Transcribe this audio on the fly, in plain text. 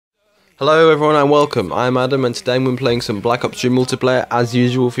Hello everyone and welcome, I'm Adam and today I'm playing some Black Ops 2 multiplayer as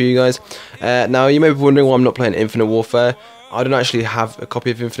usual for you guys. Now you may be wondering why I'm not playing Infinite Warfare. I don't actually have a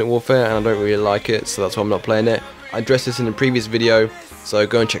copy of Infinite Warfare and I don't really like it, so that's why I'm not playing it. I addressed this in a previous video, so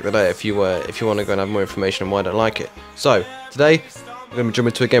go and check that out if you want to go and have more information on why I don't like it. So, today I'm going to jump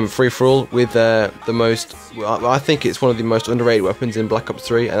into a game of free-for-all with the most, I think it's one of the most underrated weapons in Black Ops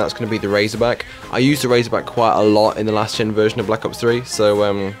 3, and that's going to be the Razorback. I used the Razorback quite a lot in the last gen version of Black Ops 3,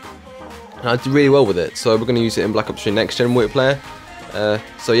 so I did really well with it, so we're going to use it in Black Ops 3 Next Gen multiplayer.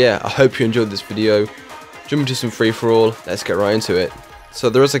 So yeah, I hope you enjoyed this video. Jump into some free-for-all, let's get right into it. So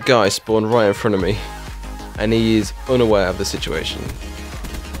there is a guy spawned right in front of me, and he is unaware of the situation.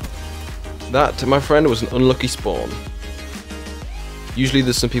 That, my friend, was an unlucky spawn. Usually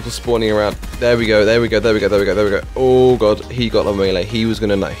there's some people spawning around. There we go, there we go, there we go, there we go, there we go. Oh god, he got a melee. He was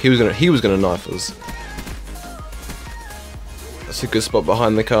gonna knife us. That's a good spot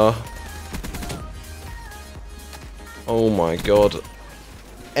behind the car. Oh my god.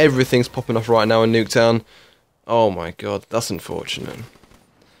 Everything's popping off right now in Nuketown. Oh my god, that's unfortunate.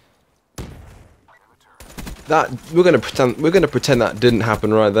 We're gonna pretend that didn't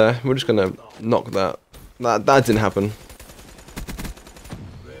happen right there. We're just gonna knock that. That didn't happen.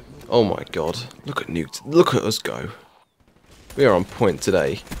 Oh my god. Look at look at us go. We are on point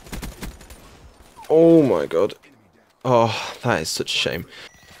today. Oh my god. Oh, that is such a shame.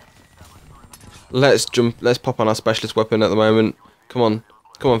 Let's pop on our specialist weapon at the moment. Come on,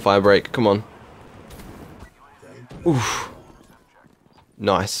 Firebreak, come on. Oof.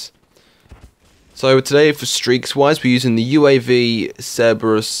 Nice. So today for streaks wise, we're using the UAV,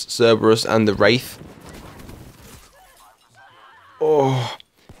 Cerberus and the Wraith. Oh,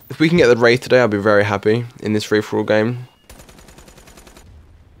 if we can get the Wraith today, I'll be very happy in this free-for-all game.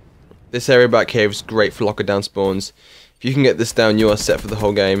 This area back here is great for locker down spawns. If you can get this down, you are set for the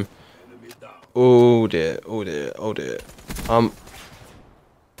whole game. Oh dear, oh dear, oh dear.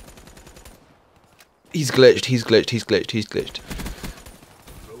 He's glitched.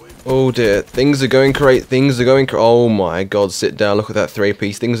 Oh dear, things are going crazy, oh my god, sit down, look at that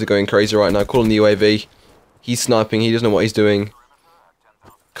 3-piece. Things are going crazy right now. Calling the UAV. He's sniping, he doesn't know what he's doing.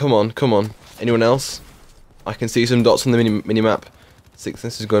 Come on. Anyone else? I can see some dots on the mini-map.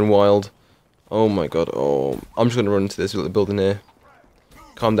 This is going wild. Oh my god, oh. I'm just going to run into this little building here.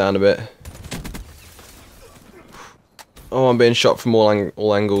 Calm down a bit. Oh, I'm being shot from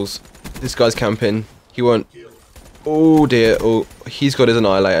all angles. This guy's camping. He won't. Oh dear. Oh, he's got his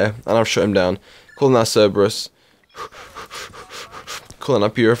annihilator, and I've shut him down. Calling that Cerberus. Calling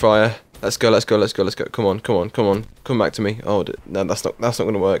that Purifier. Let's go. Come on. Come back to me. Oh, no, that's not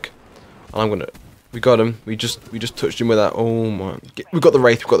gonna work. We got him. We just touched him with that. Oh my. We got the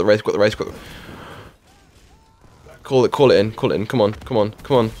Wraith. Call it in. Come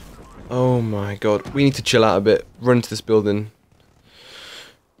on. Oh my god. We need to chill out a bit. Run into this building.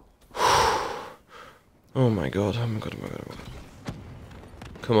 Oh my god.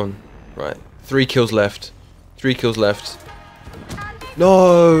 Come on. Right. 3 kills left.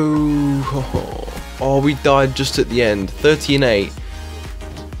 No! Oh, we died just at the end. 30 and 8.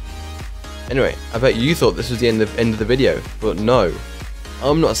 Anyway, I bet you thought this was the end of the video, but no.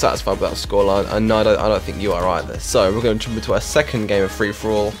 I'm not satisfied with that scoreline, and I don't think you are either. So, we're going to jump into our second game of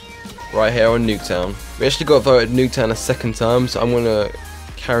free-for-all. Right here on Nuketown. We actually got voted Nuketown a second time, so I'm gonna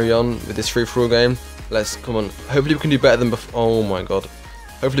carry on with this free-for-all game. Come on. Hopefully we can do better than before. Oh my god.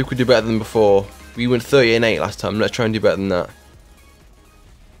 Hopefully we can do better than before. We went 30 and 8 last time. Let's try and do better than that.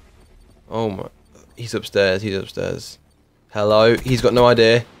 Oh my. He's upstairs. Hello. He's got no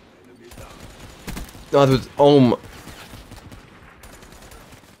idea. Oh my.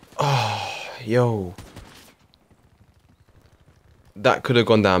 Oh, yo. That could have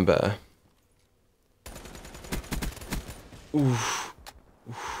gone down better. Oof.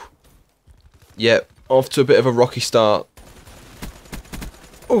 Yep, off to a bit of a rocky start.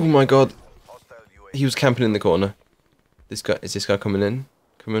 Oh my god. He was camping in the corner. Is this guy coming in?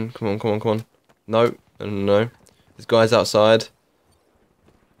 Come on. No. This guy's outside.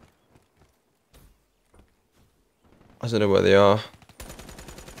 I don't know where they are.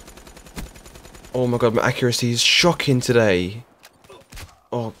 Oh my god, my accuracy is shocking today.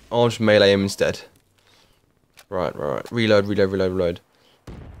 Oh, I'll just melee him instead. Right. Reload.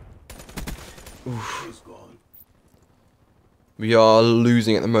 Oof. We are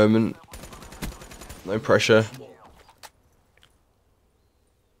losing at the moment. No pressure.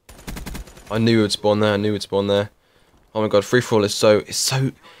 I knew it would spawn there. Oh my god, free-for-all is it's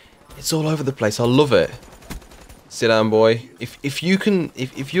all over the place. I love it. Sit down, boy. If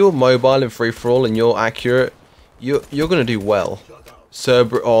you're mobile in free-for-all and you're accurate, you're gonna do well.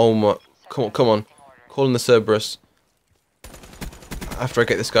 Cerberus, oh my, come on, come on. Calling the Cerberus. After I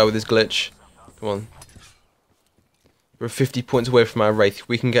get this guy with his glitch. Come on. We're 50 points away from our Wraith. If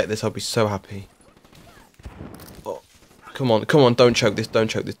we can get this, I'll be so happy. Oh, come on, come on, don't choke this, don't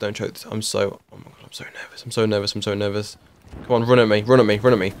choke this, don't choke this. I'm so, oh my god, I'm so nervous, I'm so nervous, I'm so nervous. Come on, run at me, run at me,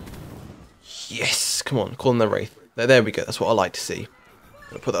 run at me. Yes, come on, calling the Wraith. There we go, that's what I like to see. I'm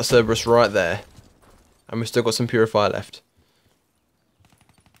gonna put that Cerberus right there. And we've still got some Purifier left.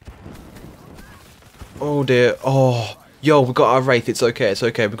 Oh dear, oh. Yo, we got our Wraith, it's okay, it's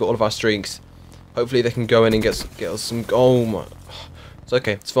okay, we've got all of our streaks. Hopefully they can go in and get us some... Oh my... It's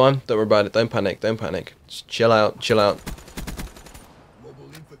okay, it's fine. Don't worry about it. Don't panic, don't panic. Just chill out, chill out.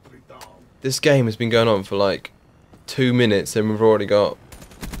 This game has been going on for like 2 minutes and we've already got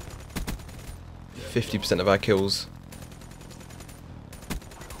 50% of our kills.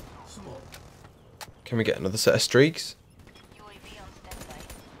 Can we get another set of streaks?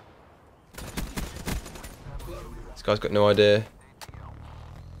 This guy's got no idea.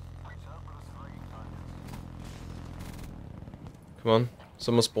 Come on,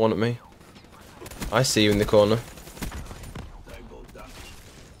 someone spawn at me. I see you in the corner.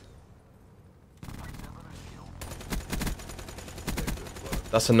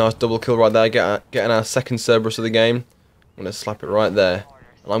 That's a nice double kill right there. Getting our second Cerberus of the game. I'm going to slap it right there.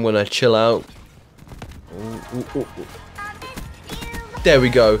 And I'm going to chill out. Ooh, ooh, ooh, ooh. There we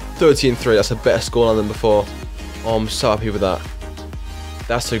go. 13-3. That's a better scoreline than before. Oh, I'm so happy with that.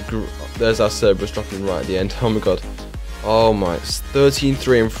 There's our Cerberus dropping right at the end. Oh my god. Oh my, it's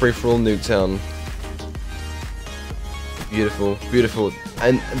 13-3 and free-for-all Nuketown. Beautiful, beautiful.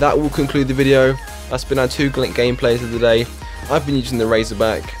 And that will conclude the video. That's been our 2 gameplays of the day. I've been using the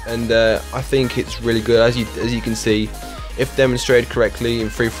Razorback, and I think it's really good. As you can see, if demonstrated correctly in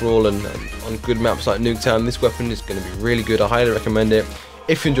free-for-all and on good maps like Nuketown, this weapon is going to be really good. I highly recommend it.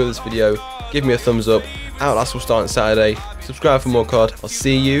 If you enjoyed this video, give me a thumbs up. Outlast will start on Saturday. Subscribe for more COD. I'll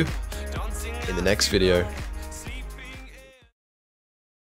see you in the next video.